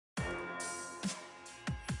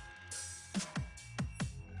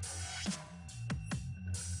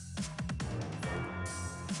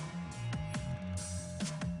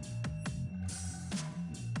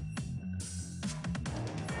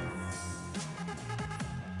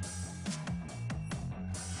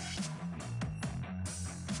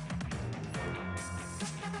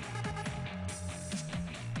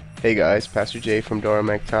Hey guys, Pastor Jay from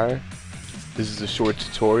Tire. This is a short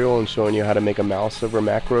tutorial on showing you how to make a mouse over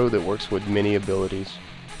macro that works with many abilities.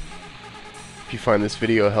 If you find this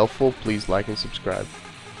video helpful, please like and subscribe.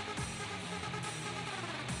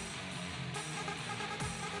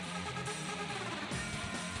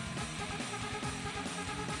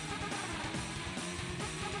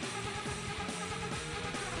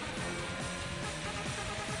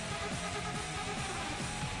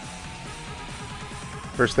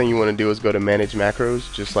 First thing you want to do is go to Manage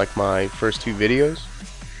Macros, just like my first two videos.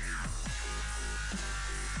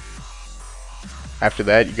 After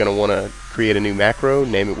that, you're going to want to create a new macro,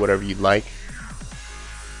 name it whatever you'd like.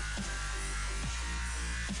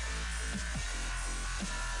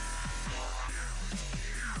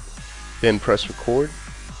 Then press record.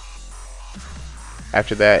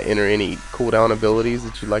 After that, enter any cooldown abilities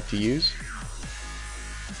that you'd like to use.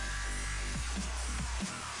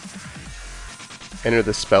 Enter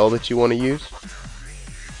the spell that you want to use.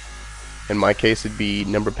 In my case, it'd be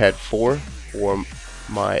number pad 4 or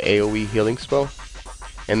my AoE healing spell.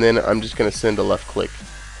 And then I'm just going to send a left click.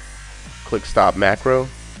 Click stop macro.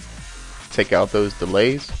 Take out those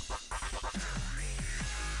delays.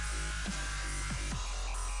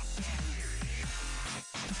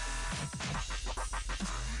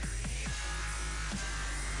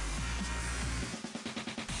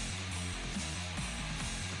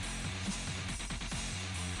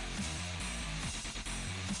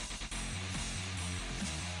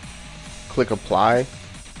 Click apply.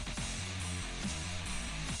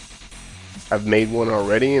 I've made one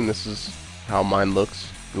already and this is how mine looks.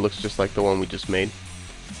 It looks just like the one we just made.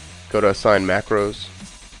 Go to assign macros,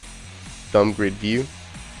 thumb grid view,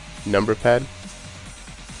 number pad.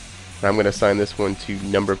 And I'm going to assign this one to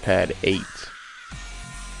number pad 8.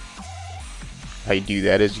 How you do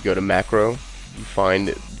that is you go to macro, you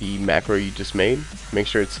find the macro you just made, make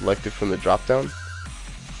sure it's selected from the drop down.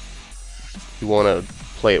 You want to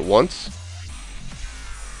play it once,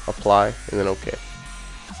 apply, and then OK.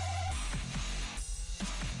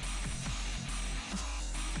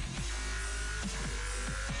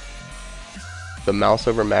 The mouse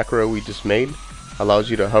over macro we just made allows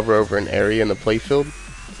you to hover over an area in the playfield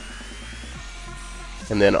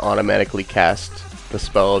and then automatically cast the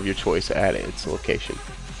spell of your choice at its location.